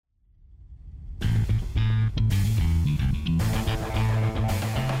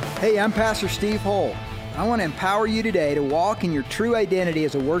Hey, I'm Pastor Steve Holt. I want to empower you today to walk in your true identity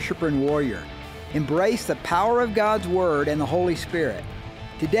as a worshiper and warrior. Embrace the power of God's Word and the Holy Spirit.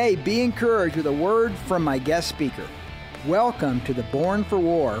 Today, be encouraged with a word from my guest speaker. Welcome to the Born for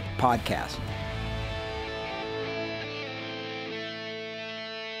War podcast.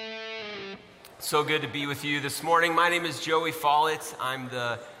 So good to be with you this morning. My name is Joey Follett. I'm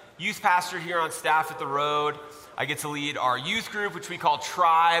the youth pastor here on staff at The Road. I get to lead our youth group, which we call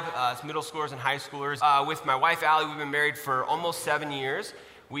Tribe. It's middle schoolers and high schoolers. With my wife, Allie, we've been married for almost 7 years.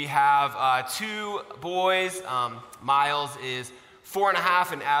 We have 2 boys. Miles is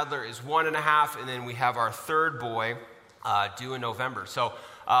 4.5 and Adler is 1.5. And then we have our 3rd boy due in November. So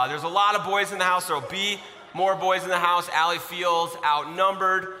there's a lot of boys in the house. There will be more boys in the house. Allie feels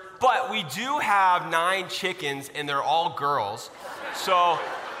outnumbered. But we do have 9 chickens, and they're all girls. So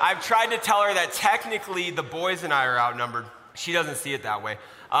I've tried to tell her that technically the boys and I are outnumbered. She doesn't see it that way.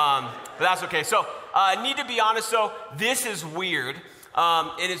 But that's okay. So need to be honest, though, this is weird.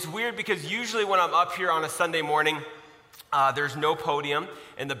 And it's weird because usually when I'm up here on a Sunday morning, there's no podium,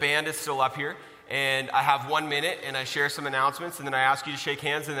 and the band is still up here. And I have 1 minute, and I share some announcements, and then I ask you to shake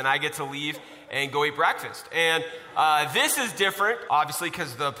hands, and then I get to leave and go eat breakfast. And this is different, obviously,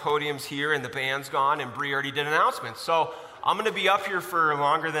 because the podium's here and the band's gone, and Bree already did announcements. So I'm going to be up here for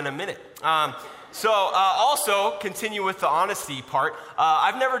longer than a minute. Also, continue with the honesty part.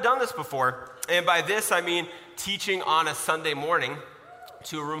 I've never done this before, and by this I mean teaching on a Sunday morning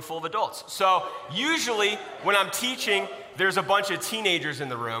to a room full of adults. So usually when I'm teaching, there's a bunch of teenagers in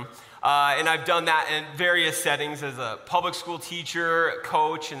the room. And I've done that in various settings as a public school teacher,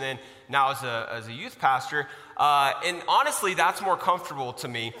 coach, and then now as a youth pastor. And honestly, that's more comfortable to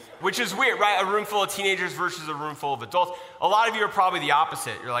me, which is weird, right? A room full of teenagers versus a room full of adults. A lot of you are probably the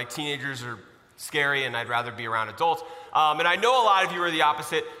opposite. You're like, teenagers are scary and I'd rather be around adults. And I know a lot of you are the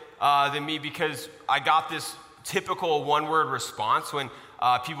opposite than me because I got this typical one-word response when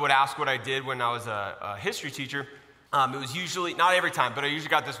people would ask what I did when I was a history teacher. It was usually, not every time, but I usually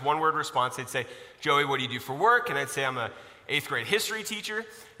got this one-word response. They'd say, Joey, what do you do for work? And I'd say, I'm a 8th grade history teacher.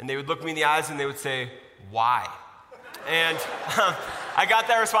 And they would look me in the eyes and they would say, why? And I got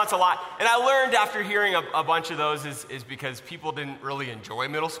that response a lot. And I learned after hearing a bunch of those is because people didn't really enjoy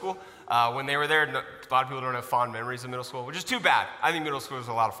middle school. When they were there, a lot of people don't have fond memories of middle school, which is too bad. I think middle school was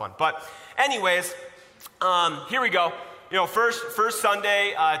a lot of fun. But anyways, here we go. You know, first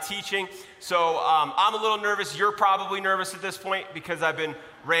Sunday teaching. So I'm a little nervous. You're probably nervous at this point because I've been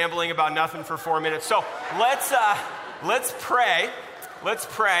rambling about nothing for 4 minutes. So let's pray. Let's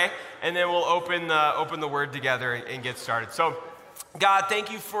pray, and then we'll open the word together and get started. So, God,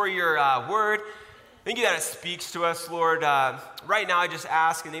 thank you for your word. Thank you that it speaks to us, Lord. Right now, I just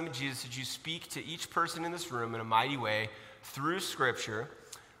ask in the name of Jesus that you speak to each person in this room in a mighty way through Scripture.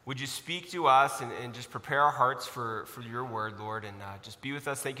 Would you speak to us and just prepare our hearts for your word, Lord, and just be with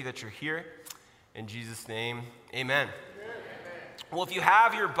us. Thank you that you're here. In Jesus' name, amen. Well, if you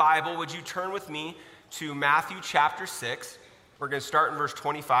have your Bible, would you turn with me to Matthew chapter 6. We're going to start in verse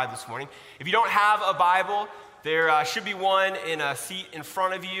 25 this morning. If you don't have a Bible, there should be one in a seat in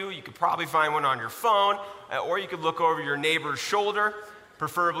front of you. You could probably find one on your phone, or you could look over your neighbor's shoulder,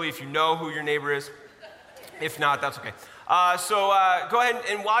 preferably if you know who your neighbor is. If not, that's okay. So go ahead,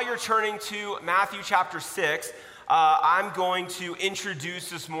 and while you're turning to Matthew chapter 6, I'm going to introduce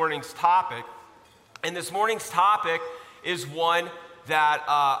this morning's topic. And this morning's topic is one that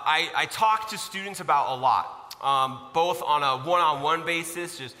I talk to students about a lot. Both on a one-on-one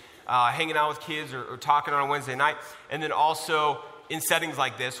basis, just hanging out with kids or talking on a Wednesday night, and then also in settings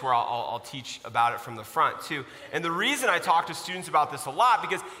like this where I'll teach about it from the front too. And the reason I talk to students about this a lot,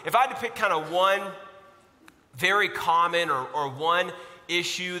 because if I had to pick kind of one very common or one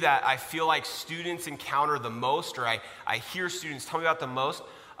issue that I feel like students encounter the most, or I hear students tell me about the most,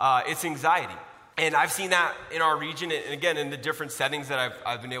 it's anxiety. And I've seen that in our region, and again, in the different settings that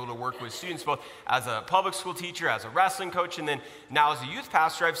I've been able to work with students, both as a public school teacher, as a wrestling coach, and then now as a youth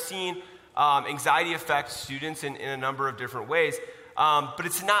pastor, I've seen anxiety affect students in a number of different ways. But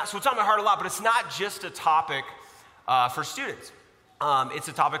it's not, so it's on my heart a lot, but it's not just a topic for students. It's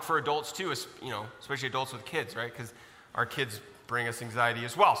a topic for adults too, especially adults with kids, right? Because our kids bring us anxiety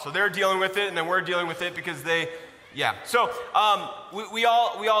as well. So they're dealing with it, and then we're dealing with it because so we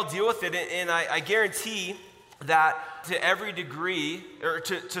all deal with it, and I guarantee that to every degree, or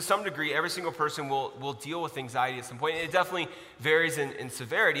to some degree, every single person will deal with anxiety at some point. It definitely varies in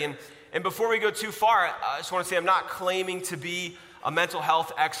severity. And before we go too far, I just want to say I'm not claiming to be a mental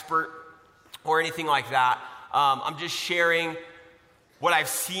health expert or anything like that. I'm just sharing what I've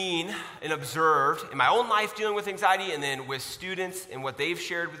seen and observed in my own life dealing with anxiety, and then with students and what they've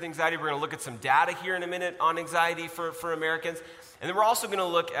shared with anxiety. We're going to look at some data here in a minute on anxiety for Americans. And then we're also going to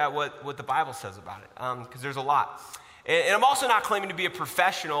look at what the Bible says about it, because there's a lot. And I'm also not claiming to be a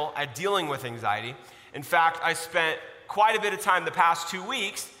professional at dealing with anxiety. In fact, I spent quite a bit of time the past 2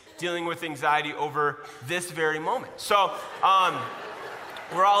 weeks dealing with anxiety over this very moment. So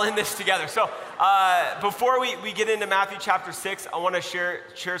we're all in this together. So before we get into Matthew chapter 6, I want to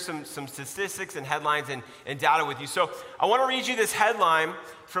share some statistics and headlines and data with you. So I want to read you this headline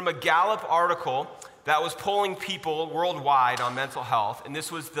from a Gallup article that was polling people worldwide on mental health. And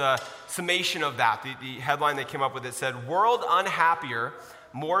this was the summation of that. The headline they came up with, it said, "World unhappier,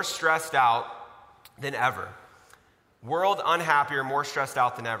 more stressed out than ever." World unhappier, more stressed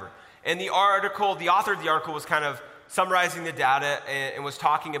out than ever. And the author of the article was kind of summarizing the data and was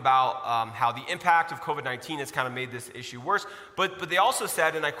talking about how the impact of COVID-19 has kind of made this issue worse. But they also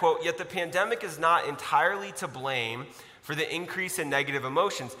said, and I quote, "Yet the pandemic is not entirely to blame for the increase in negative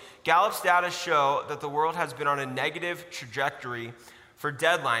emotions. Gallup's data show that the world has been on a negative trajectory for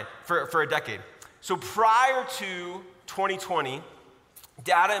a decade." So prior to 2020,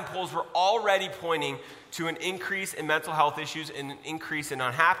 data and polls were already pointing to an increase in mental health issues and an increase in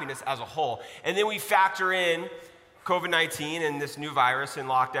unhappiness as a whole. And then we factor in COVID-19 and this new virus and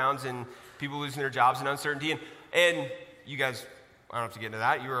lockdowns and people losing their jobs and uncertainty. And you guys, I don't have to get into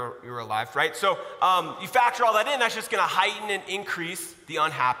that. You were alive, right? So you factor all that in, that's just going to heighten and increase the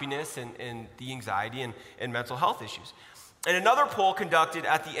unhappiness and the anxiety and mental health issues. And another poll conducted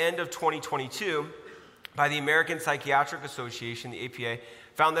at the end of 2022 by the American Psychiatric Association, the APA,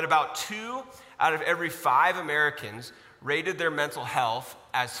 found that about 2 out of every 5 Americans rated their mental health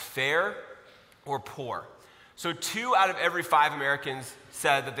as fair or poor. So 2 out of every 5 Americans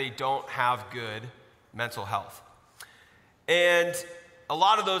said that they don't have good mental health. And a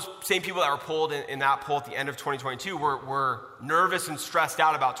lot of those same people that were polled in that poll at the end of 2022 were nervous and stressed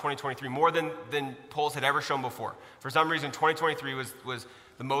out about 2023, more than polls had ever shown before. For some reason, 2023 was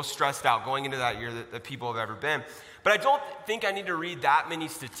the most stressed out going into that year that people have ever been. But I don't think I need to read that many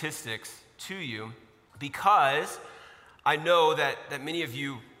statistics to you, because I know that many of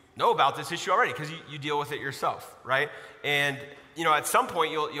you know about this issue already, because you deal with it yourself, right? And at some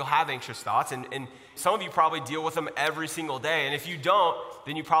point you'll have anxious thoughts, and some of you probably deal with them every single day. And if you don't,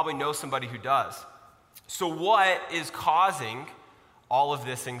 then you probably know somebody who does. So what is causing all of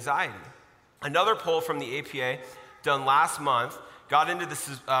this anxiety? Another poll from the APA done last month got into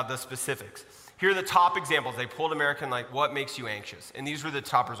the specifics. Here are the top examples. They pulled American, what makes you anxious? And these were the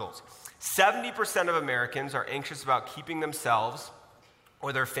top results. 70% of Americans are anxious about keeping themselves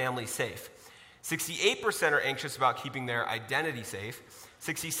or their family safe. 68% are anxious about keeping their identity safe.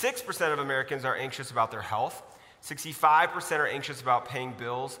 66% of Americans are anxious about their health. 65% are anxious about paying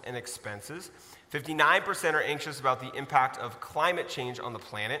bills and expenses. 59% are anxious about the impact of climate change on the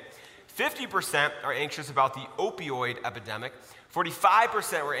planet. 50% are anxious about the opioid epidemic.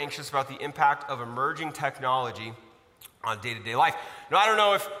 45% were anxious about the impact of emerging technology on day-to-day life. Now, I don't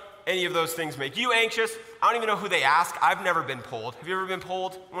know if any of those things make you anxious. I don't even know who they ask. I've never been polled. Have you ever been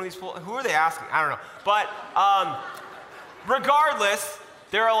polled? One of these polls? Who are they asking? I don't know. But regardless,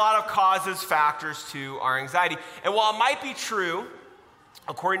 there are a lot of causes, factors to our anxiety. And while it might be true,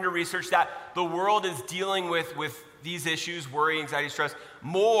 according to research, that the world is dealing with these issues, worry, anxiety, stress,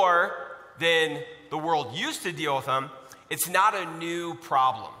 more than the world used to deal with them, it's not a new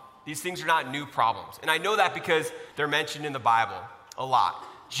problem. These things are not new problems. And I know that because they're mentioned in the Bible a lot.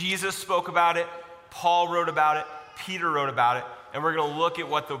 Jesus spoke about it, Paul wrote about it, Peter wrote about it, and we're going to look at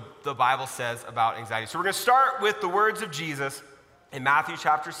what the Bible says about anxiety. So we're going to start with the words of Jesus in Matthew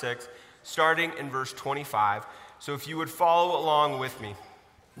chapter 6, starting in verse 25. So if you would follow along with me.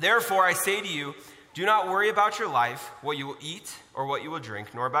 "Therefore I say to you, do not worry about your life, what you will eat or what you will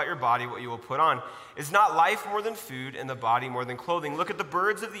drink, nor about your body, what you will put on. Is not life more than food, and the body more than clothing? Look at the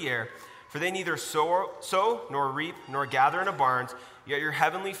birds of the air, for they neither sow nor reap nor gather into barns, yet your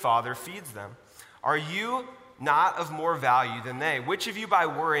heavenly Father feeds them. Are you not of more value than they? Which of you by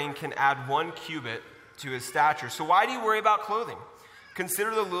worrying can add 1 cubit to his stature? So why do you worry about clothing?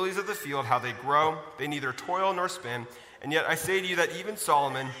 Consider the lilies of the field, how they grow. They neither toil nor spin. And yet I say to you that even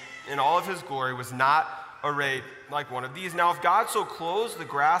Solomon, in all of his glory, was not arrayed like one of these. Now if God so clothes the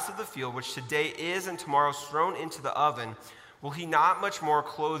grass of the field, which today is and tomorrow is thrown into the oven, will he not much more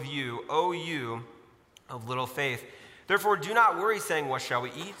clothe you, O you of little faith? Therefore do not worry, saying, what shall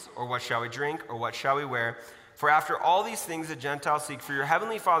we eat, or what shall we drink, or what shall we wear? For after all these things the Gentiles seek, for your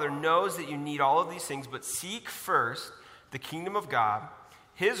heavenly Father knows that you need all of these things, but seek first the kingdom of God,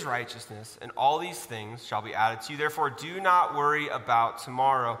 his righteousness, and all these things shall be added to you. Therefore, do not worry about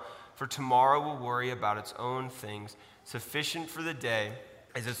tomorrow, for tomorrow will worry about its own things. Sufficient for the day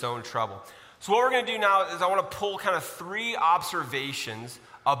is its own trouble. So what we're going to do now is I want to pull kind of 3 observations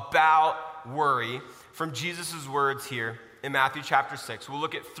about worry from Jesus' words here in Matthew chapter 6. We'll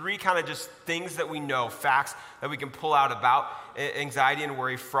look at 3 kind of just things that we know, facts that we can pull out about anxiety and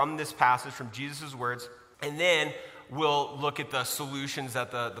worry from this passage, from Jesus' words. And then we'll look at the solutions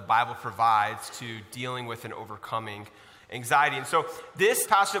that the Bible provides to dealing with and overcoming anxiety. And so this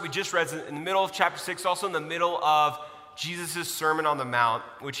passage that we just read is in the middle of chapter 6, also in the middle of Jesus' Sermon on the Mount,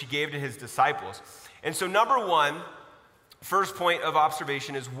 which he gave to his disciples. And so number 1, first point of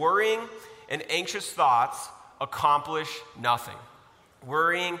observation is worrying and anxious thoughts accomplish nothing.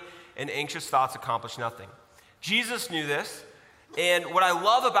 Worrying and anxious thoughts accomplish nothing. Jesus knew this, and what I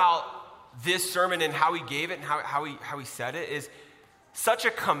love about this sermon and how he gave it and how he said it is such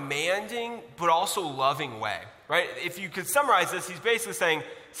a commanding but also loving way, right? If you could summarize this, he's basically saying,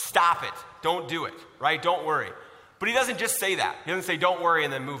 stop it, don't do it, right? Don't worry. But he doesn't just say that. He doesn't say, don't worry,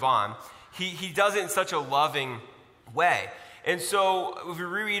 and then move on. He does it in such a loving way. And so if we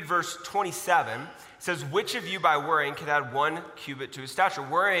reread verse 27, it says, which of you by worrying could add 1 cubit to his stature?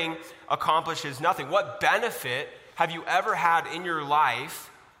 Worrying accomplishes nothing. What benefit have you ever had in your life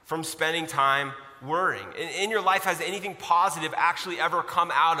from spending time worrying? In your life, has anything positive actually ever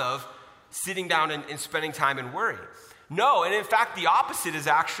come out of sitting down and spending time in worry? No, and in fact, the opposite is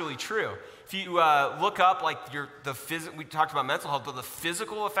actually true. If you look up like we talked about mental health, but the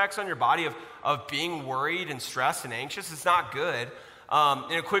physical effects on your body of being worried and stressed and anxious, it's not good.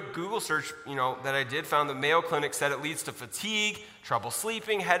 In a quick Google search, that I did, found the Mayo Clinic said it leads to fatigue, trouble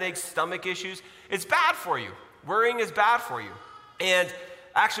sleeping, headaches, stomach issues. It's bad for you. Worrying is bad for you. And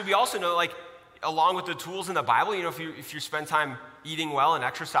actually, we also know, along with the tools in the Bible, if you spend time eating well and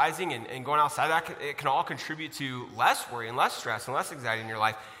exercising and going outside, it can all contribute to less worry and less stress and less anxiety in your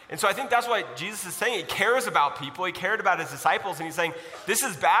life. And so I think that's what Jesus is saying. He cares about people. He cared about his disciples. And he's saying, this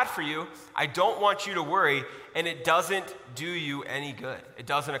is bad for you. I don't want you to worry. And it doesn't do you any good. It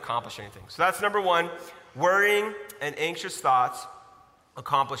doesn't accomplish anything. So that's number 1. Worrying and anxious thoughts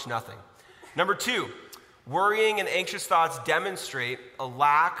accomplish nothing. Number 2, worrying and anxious thoughts demonstrate a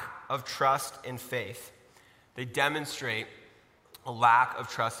lack of trust and faith. They demonstrate a lack of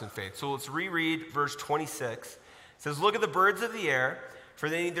trust and faith. So let's reread verse 26. It says, look at the birds of the air, for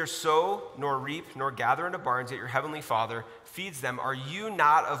they neither sow nor reap nor gather into barns, yet your heavenly Father feeds them. Are you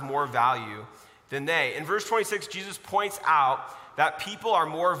not of more value than they? In verse 26, Jesus points out that people are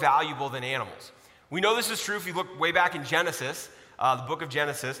more valuable than animals. We know this is true if you look way back in Genesis, the book of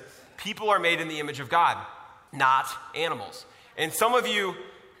Genesis. People are made in the image of God, not animals. And some of you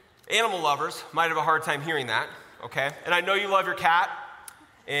animal lovers might have a hard time hearing that, okay? And I know you love your cat,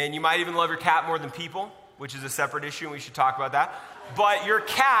 and you might even love your cat more than people, which is a separate issue, and we should talk about that. But your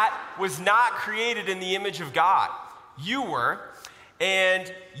cat was not created in the image of God. You were,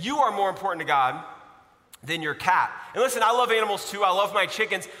 and you are more important to God than your cat. And listen, I love animals too. I love my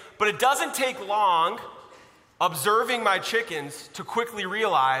chickens, but it doesn't take long observing my chickens to quickly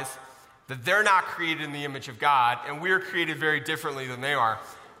realize that they're not created in the image of God, and we're created very differently than they are.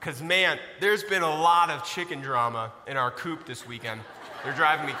 Because, man, there's been a lot of chicken drama in our coop this weekend. They're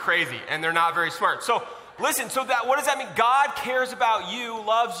driving me crazy, and they're not very smart. So, listen, what does that mean? God cares about you,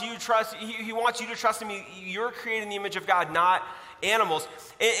 loves you, trusts you. He wants you to trust him. You're created in the image of God, not animals.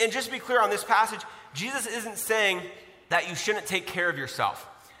 And just to be clear on this passage, Jesus isn't saying that you shouldn't take care of yourself.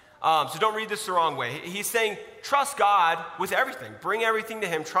 So don't read this the wrong way. He's saying, trust God with everything. Bring everything to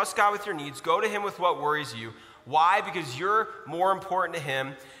him. Trust God with your needs. Go to him with what worries you. Why? Because you're more important to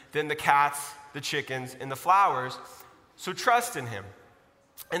him than the cats, the chickens, and the flowers. So trust in him.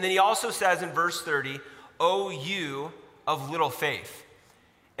 And then he also says in verse 30, "O you of little faith."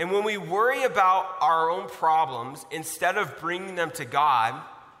 And when we worry about our own problems, instead of bringing them to God,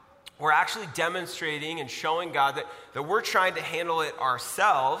 we're actually demonstrating and showing God that we're trying to handle it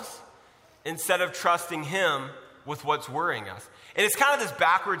ourselves instead of trusting him with what's worrying us. And it's kind of this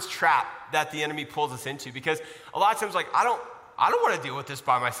backwards trap that the enemy pulls us into, because a lot of times, I don't want to deal with this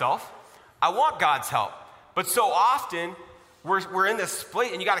by myself. I want God's help. But so often, we're in this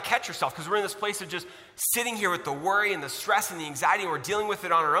place, and you got to catch yourself, because we're in this place of just sitting here with the worry and the stress and the anxiety, and we're dealing with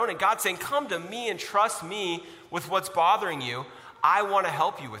it on our own. And God's saying, come to me and trust me with what's bothering you. I want to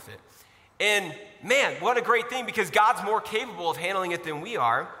help you with it. And man, what a great thing, because God's more capable of handling it than we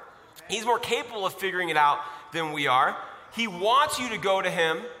are. He's more capable of figuring it out than we are. He wants you to go to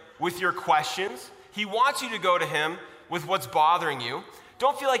him with your questions. He wants you to go to him with what's bothering you.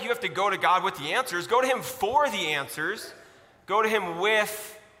 Don't feel like you have to go to God with the answers. Go to him for the answers. Go to him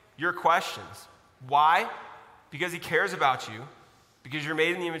with your questions. Why? Because he cares about you, because you're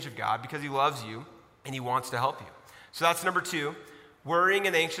made in the image of God, because he loves you, and he wants to help you. So that's number 2. Worrying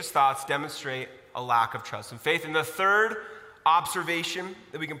and anxious thoughts demonstrate a lack of trust and faith. And the third observation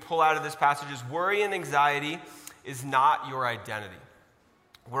that we can pull out of this passage is worry and anxiety is not your identity.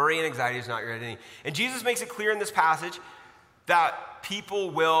 Worry and anxiety is not your identity. And Jesus makes it clear in this passage that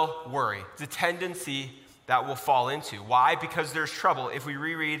people will worry. It's a tendency that we'll fall into. Why? Because there's trouble. If we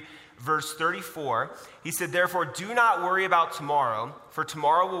reread verse 34, he said, "Therefore, do not worry about tomorrow, for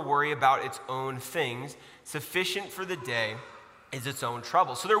tomorrow will worry about its own things. Sufficient for the day is its own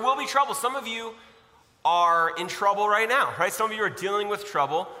trouble." So there will be trouble. Some of you are in trouble right now, right? Some of you are dealing with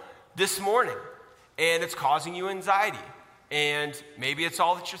trouble this morning, and it's causing you anxiety. And maybe it's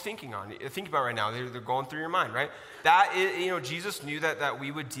all that you're thinking about right now. They're going through your mind, right? That is, Jesus knew that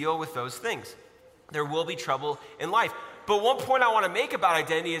we would deal with those things. There will be trouble in life. But one point I want to make about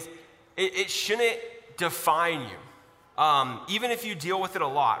identity is it shouldn't define you. Even if you deal with it a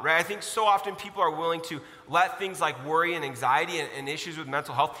lot, right? I think so often people are willing to let things like worry and anxiety and issues with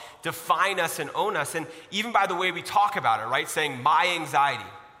mental health define us and own us. And even by the way we talk about it, right? Saying my anxiety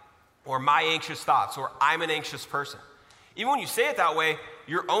or my anxious thoughts or I'm an anxious person. Even when you say it that way,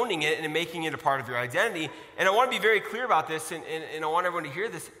 you're owning it and making it a part of your identity. And I want to be very clear about this, and I want everyone to hear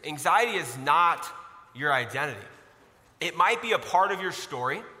this. Anxiety is not your identity. It might be a part of your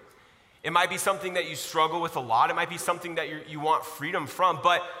story. It might be something that you struggle with a lot. It might be something that you want freedom from,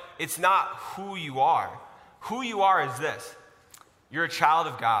 but it's not who you are. Who you are is this. You're a child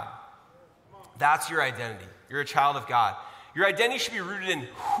of God. That's your identity. You're a child of God. Your identity should be rooted in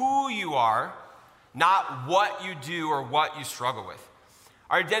who you are, not what you do or what you struggle with.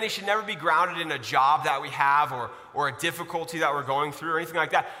 Our identity should never be grounded in a job that we have or a difficulty that we're going through or anything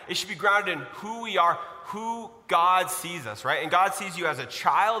like that. It should be grounded in who we are, who God sees us, right? And God sees you as a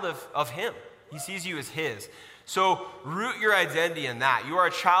child of him. He sees you as his. So root your identity in that. You are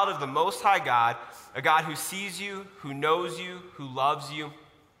a child of the Most High God, a God who sees you, who knows you, who loves you,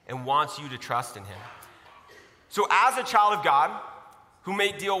 and wants you to trust in him. So as a child of God, who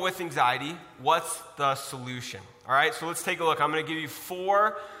may deal with anxiety, what's the solution? All right, so let's take a look. I'm going to give you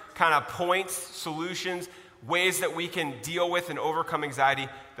 4 kind of points, solutions, ways that we can deal with and overcome anxiety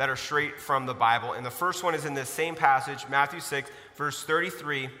that are straight from the Bible. And the first one is in this same passage, Matthew 6, verse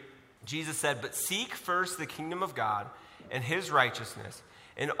 33. Jesus said, "But seek first the kingdom of God and his righteousness,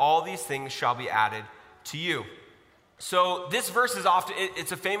 and all these things shall be added to you." So this verse is often,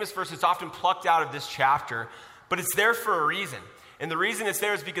 it's a famous verse. It's often plucked out of this chapter, but it's there for a reason. And the reason it's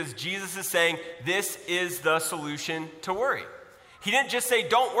there is because Jesus is saying this is the solution to worry. He didn't just say,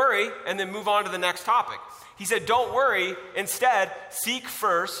 don't worry, and then move on to the next topic. He said, don't worry. Instead, seek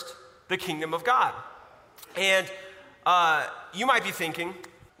first the kingdom of God. And you might be thinking,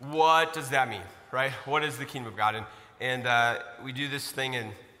 what does that mean, right? What is the kingdom of God? And we do this thing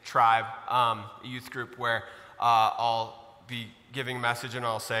in Tribe, a youth group, where I'll be giving a message and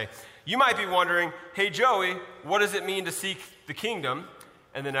I'll say, you might be wondering, hey, Joey, what does it mean to seek the kingdom?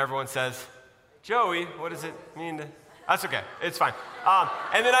 And then everyone says, Joey, what does it mean to... That's okay. It's fine.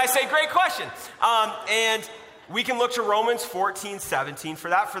 And then I say, great question. And we can look to Romans 14:17 for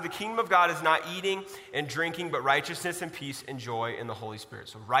that. For the kingdom of God is not eating and drinking, but righteousness and peace and joy in the Holy Spirit.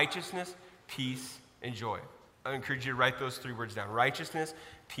 So righteousness, peace, and joy. I encourage you to write those 3 words down. Righteousness,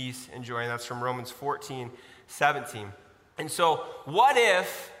 peace, and joy. And that's from Romans 14:17. And so what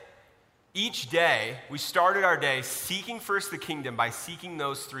if each day we started our day seeking first the kingdom by seeking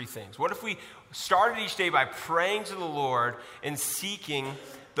those 3 things? What if we started each day by praying to the Lord and seeking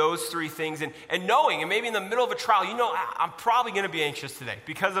those 3 things and knowing, and maybe in the middle of a trial, I'm probably going to be anxious today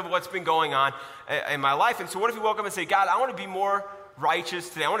because of what's been going on in my life. And so what if we woke up and say, God, I want to be more righteous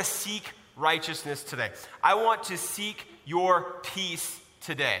today. I want to seek righteousness today. I want to seek your peace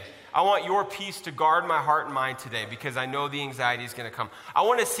today. I want your peace to guard my heart and mind today because I know the anxiety is going to come. I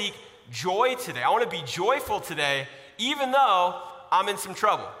want to seek joy today. I want to be joyful today, even though I'm in some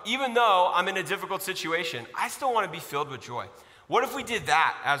trouble. Even though I'm in a difficult situation, I still want to be filled with joy. What if we did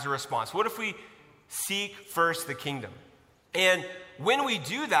that as a response? What if we seek first the kingdom? And when we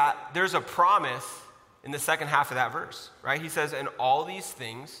do that, there's a promise in the second half of that verse, right? He says, and all these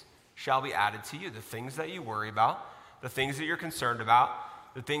things shall be added to you. The things that you worry about, the things that you're concerned about,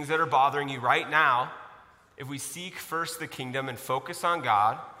 the things that are bothering you right now. If we seek first the kingdom and focus on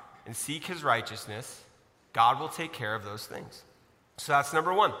God and seek his righteousness, God will take care of those things. So that's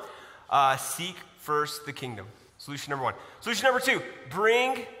number 1. Seek first the kingdom. Solution number 1. Solution number 2,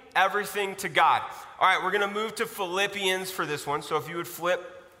 bring everything to God. All right, we're going to move to Philippians for this one. So if you would flip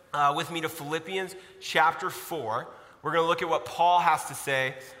with me to Philippians chapter 4, we're going to look at what Paul has to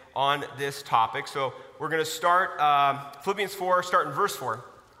say on this topic. So we're going to start Philippians 4, start in verse 4.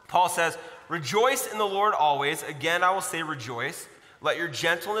 Paul says, "Rejoice in the Lord always. Again, I will say rejoice. Let your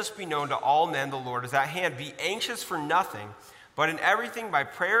gentleness be known to all men. The Lord is at hand. Be anxious for nothing, but in everything by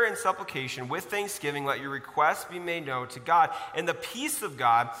prayer and supplication with thanksgiving, let your requests be made known to God. And the peace of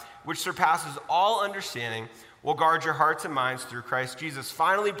God, which surpasses all understanding, will guard your hearts and minds through Christ Jesus.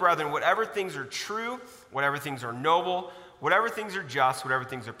 Finally, brethren, whatever things are true, whatever things are noble, whatever things are just, whatever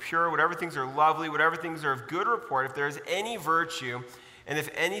things are pure, whatever things are lovely, whatever things are of good report, if there is any virtue, and if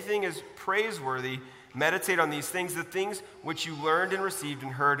anything is praiseworthy, meditate on these things. The things which you learned and received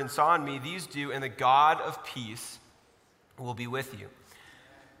and heard and saw in me, these do, and the God of peace will be with you."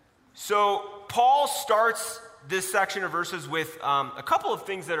 So Paul starts this section of verses with a couple of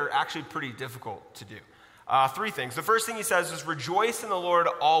things that are actually pretty difficult to do. Three things. The first thing he says is, "Rejoice in the Lord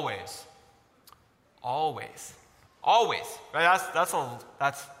always." Always. Always. Right? That's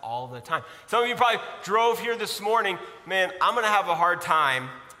all the time. Some of you probably drove here this morning, man, I'm going to have a hard time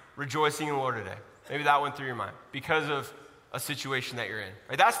rejoicing in the Lord today. Maybe that went through your mind because of a situation that you're in.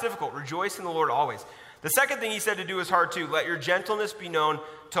 Right? That's difficult. Rejoice in the Lord always. The second thing he said to do is hard too. Let your gentleness be known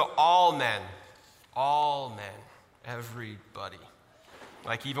to all men. All men. Everybody.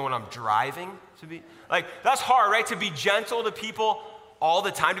 Like even when I'm driving to be, like that's hard, right? To be gentle to people all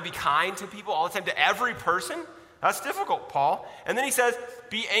the time, to be kind to people all the time, to every person. That's difficult, Paul. And then he says,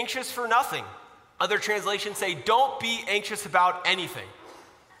 be anxious for nothing. Other translations say, don't be anxious about anything.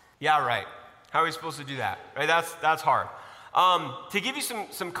 Yeah, right. How are we supposed to do that? Right? That's hard. To give you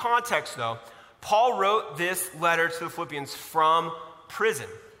some context, though, Paul wrote this letter to the Philippians from prison.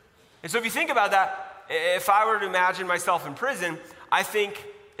 And so if you think about that, if I were to imagine myself in prison, I think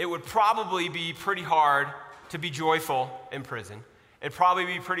it would probably be pretty hard to be joyful in prison. It'd probably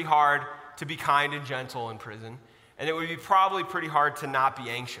be pretty hard to be kind and gentle in prison. And it would be probably pretty hard to not be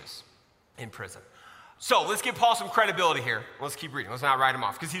anxious in prison. So let's give Paul some credibility here. Let's keep reading. Let's not write him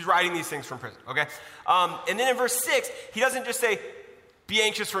off because he's writing these things from prison, okay? And then in verse 6, he doesn't just say, be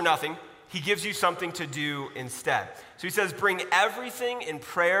anxious for nothing. He gives you something to do instead. So he says, bring everything in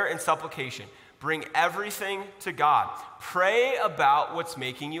prayer and supplication. Bring everything to God. Pray about what's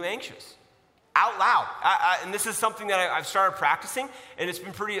making you anxious. Out loud. And this is something that I've started practicing, and it's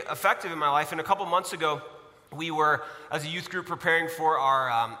been pretty effective in my life. And a couple months ago, we were, as a youth group, preparing for our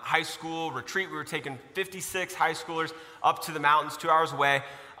high school retreat. We were taking 56 high schoolers up to the mountains 2 hours away.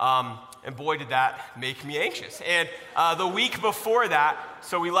 And boy, did that make me anxious. And the week before that,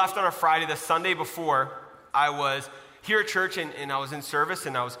 so we left on a Friday, the Sunday before, I was here at church and I was in service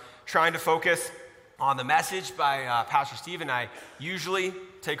and I was trying to focus on the message by Pastor Steve. And I usually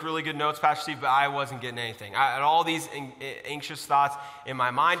take really good notes, Pastor Steve, but I wasn't getting anything. I had all these anxious thoughts in my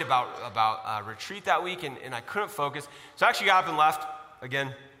mind about retreat that week, and I couldn't focus. So I actually got up and left.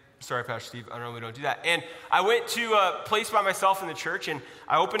 Again, sorry, Pastor Steve, I normally don't do that. And I went to a place by myself in the church, and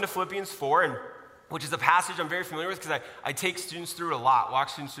I opened to Philippians 4, which is a passage I'm very familiar with because I take students through it a lot, walk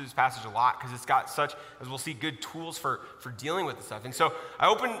students through this passage a lot because it's got such, as we'll see, good tools for dealing with this stuff. And so I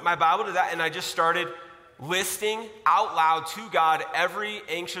opened my Bible to that, and I just started listing out loud to God every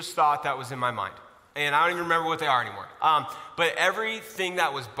anxious thought that was in my mind. And I don't even remember what they are anymore. But everything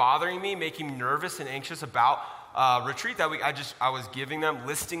that was bothering me, making me nervous and anxious about retreat that week, I was giving them,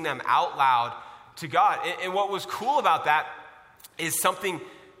 listing them out loud to God. And what was cool about that is something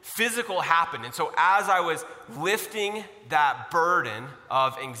physical happened. And so as I was lifting that burden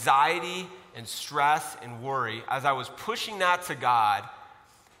of anxiety and stress and worry, as I was pushing that to God,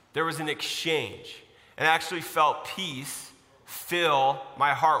 there was an exchange. And I actually felt peace fill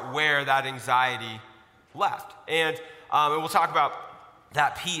my heart where that anxiety left. And we'll talk about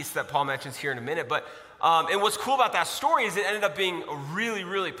that peace that Paul mentions here in a minute. But and what's cool about that story is it ended up being a really,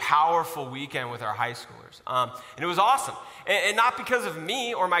 really powerful weekend with our high schoolers. And it was awesome. And not because of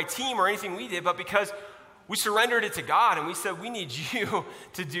me or my team or anything we did, but because we surrendered it to God and we said, we need you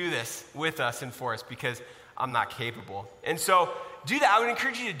to do this with us and for us because I'm not capable. And so do that. I would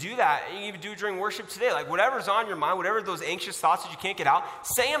encourage you to do that. And you even do it during worship today. Like whatever's on your mind, whatever those anxious thoughts that you can't get out,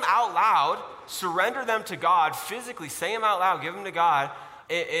 say them out loud, surrender them to God physically, say them out loud, give them to God,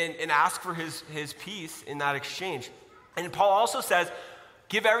 and ask for his peace in that exchange. And Paul also says,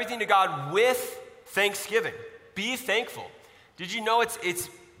 give everything to God with thanksgiving. Be thankful. Did you know it's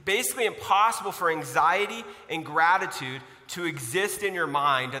basically impossible for anxiety and gratitude to exist in your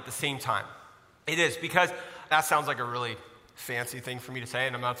mind at the same time? It is, because that sounds like a really fancy thing for me to say,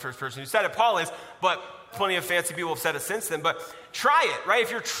 and I'm not the first person who said it. Paul is, but plenty of fancy people have said it since then. But try it, right? If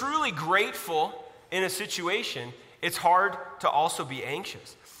you're truly grateful in a situation, it's hard to also be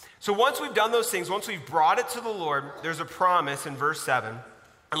anxious. So once we've done those things, once we've brought it to the Lord, there's a promise in verse 7.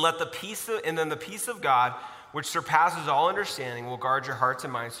 And the peace of God, which surpasses all understanding, will guard your hearts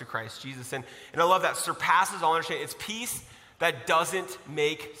and minds through Christ Jesus. And I love that, surpasses all understanding. It's peace that doesn't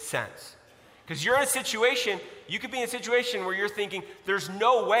make sense. Because you're in a situation, you could be in a situation where you're thinking, there's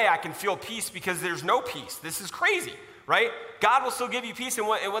no way I can feel peace because there's no peace. This is crazy, right? God will still give you peace, and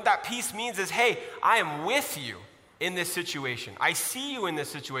what that peace means is, hey, I am with you in this situation. I see you in this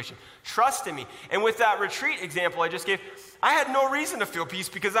situation. Trust in me. And with that retreat example I just gave, I had no reason to feel peace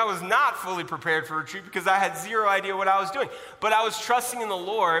because I was not fully prepared for retreat because I had zero idea what I was doing. But I was trusting in the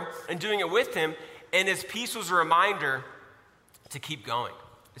Lord and doing it with him, and his peace was a reminder to keep going.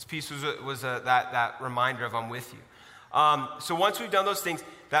 His peace was that reminder of I'm with you. So once we've done those things,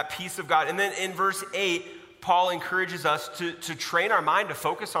 that peace of God. And then in verse 8, Paul encourages us to train our mind to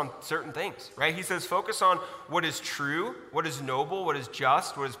focus on certain things, right? He says, focus on what is true, what is noble, what is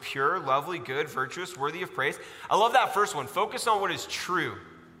just, what is pure, lovely, good, virtuous, worthy of praise. I love that first one. Focus on what is true.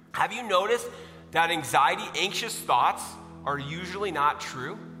 Have you noticed that anxious thoughts are usually not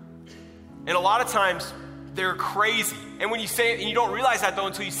true? And a lot of times they're crazy. And when you say it, and you don't realize that though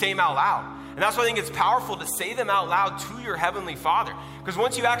until you say them out loud. And that's why I think it's powerful to say them out loud to your Heavenly Father. Because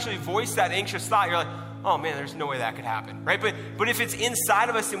once you actually voice that anxious thought, you're like, oh man, there's no way that could happen, right? But if it's inside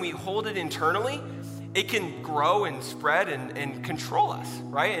of us and we hold it internally, it can grow and spread and control us,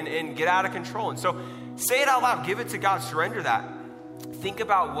 right? And get out of control. And so say it out loud, give it to God, surrender that. Think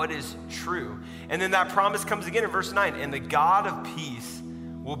about what is true. And then that promise comes again in verse 9, and the God of peace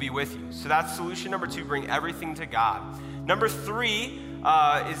will be with you. So that's solution number 2, bring everything to God. Number 3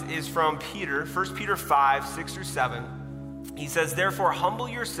 is from Peter, 1 Peter 5, 6 through 7. He says, therefore humble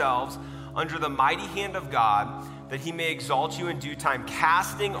yourselves under the mighty hand of God, that he may exalt you in due time,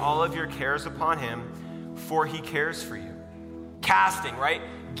 casting all of your cares upon him, for he cares for you. Casting, right?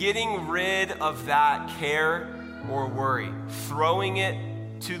 Getting rid of that care or worry, throwing it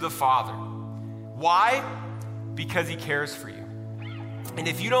to the Father. Why? Because he cares for you. And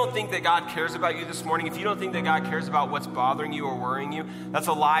if you don't think that God cares about you this morning, if you don't think that God cares about what's bothering you or worrying you, that's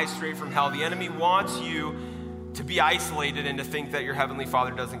a lie straight from hell. The enemy wants you to be isolated and to think that your Heavenly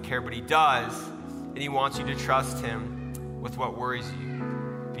Father doesn't care, but he does, and he wants you to trust him with what worries you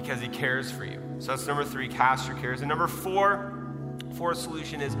because he cares for you. So that's number 3, cast your cares. And number 4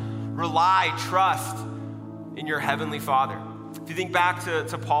 solution is rely, trust in your Heavenly Father. If you think back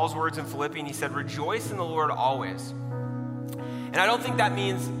to Paul's words in Philippians, he said, rejoice in the Lord always. And I don't think that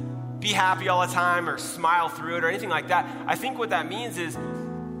means be happy all the time or smile through it or anything like that. I think what that means is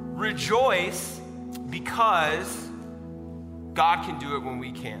rejoice because God can do it when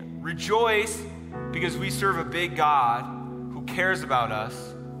we can't. Rejoice because we serve a big God who cares about us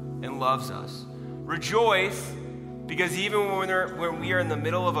and loves us. Rejoice because even when we are in the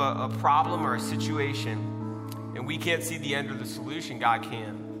middle of a problem or a situation and we can't see the end or the solution, God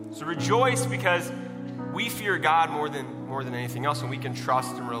can. So rejoice because we fear God more than anything else, and we can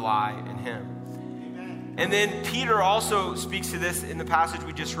trust and rely in him. And then Peter also speaks to this in the passage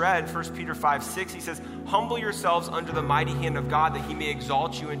we just read, 1 Peter 5, 6. He says, humble yourselves under the mighty hand of God that he may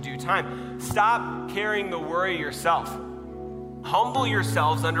exalt you in due time. Stop carrying the worry yourself. Humble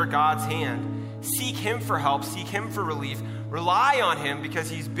yourselves under God's hand. Seek him for help. Seek him for relief. Rely on him because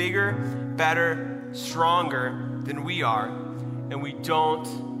he's bigger, better, stronger than we are. And we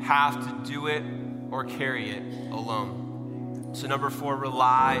don't have to do it or carry it alone. So number 4,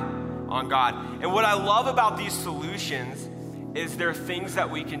 rely on God. And what I love about these solutions is they're things that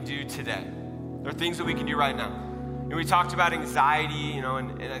we can do today. They're things that we can do right now. And we talked about anxiety, and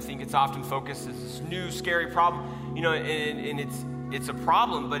I think it's often focused as this new scary problem, and it's a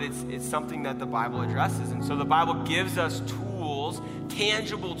problem, but it's something that the Bible addresses. And so the Bible gives us tools,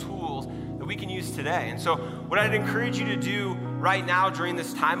 tangible tools that we can use today. And so what I'd encourage you to do right now during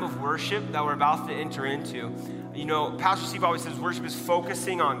this time of worship that we're about to enter into, Pastor Steve always says worship is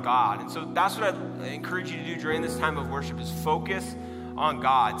focusing on God. And so that's what I encourage you to do during this time of worship is focus on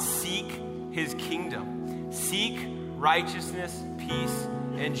God. Seek his kingdom. Seek righteousness, peace,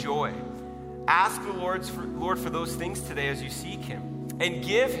 and joy. Ask the Lord for those things today as you seek him. And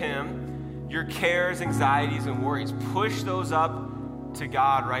give him your cares, anxieties, and worries. Push those up to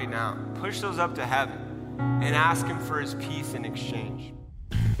God right now. Push those up to heaven. And ask him for his peace in exchange.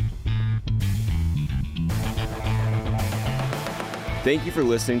 Thank you for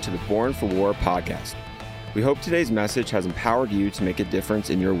listening to the Born for War podcast. We hope today's message has empowered you to make a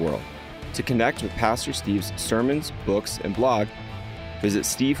difference in your world. To connect with Pastor Steve's sermons, books, and blog, visit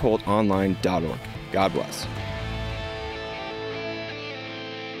steveholtonline.org. God bless.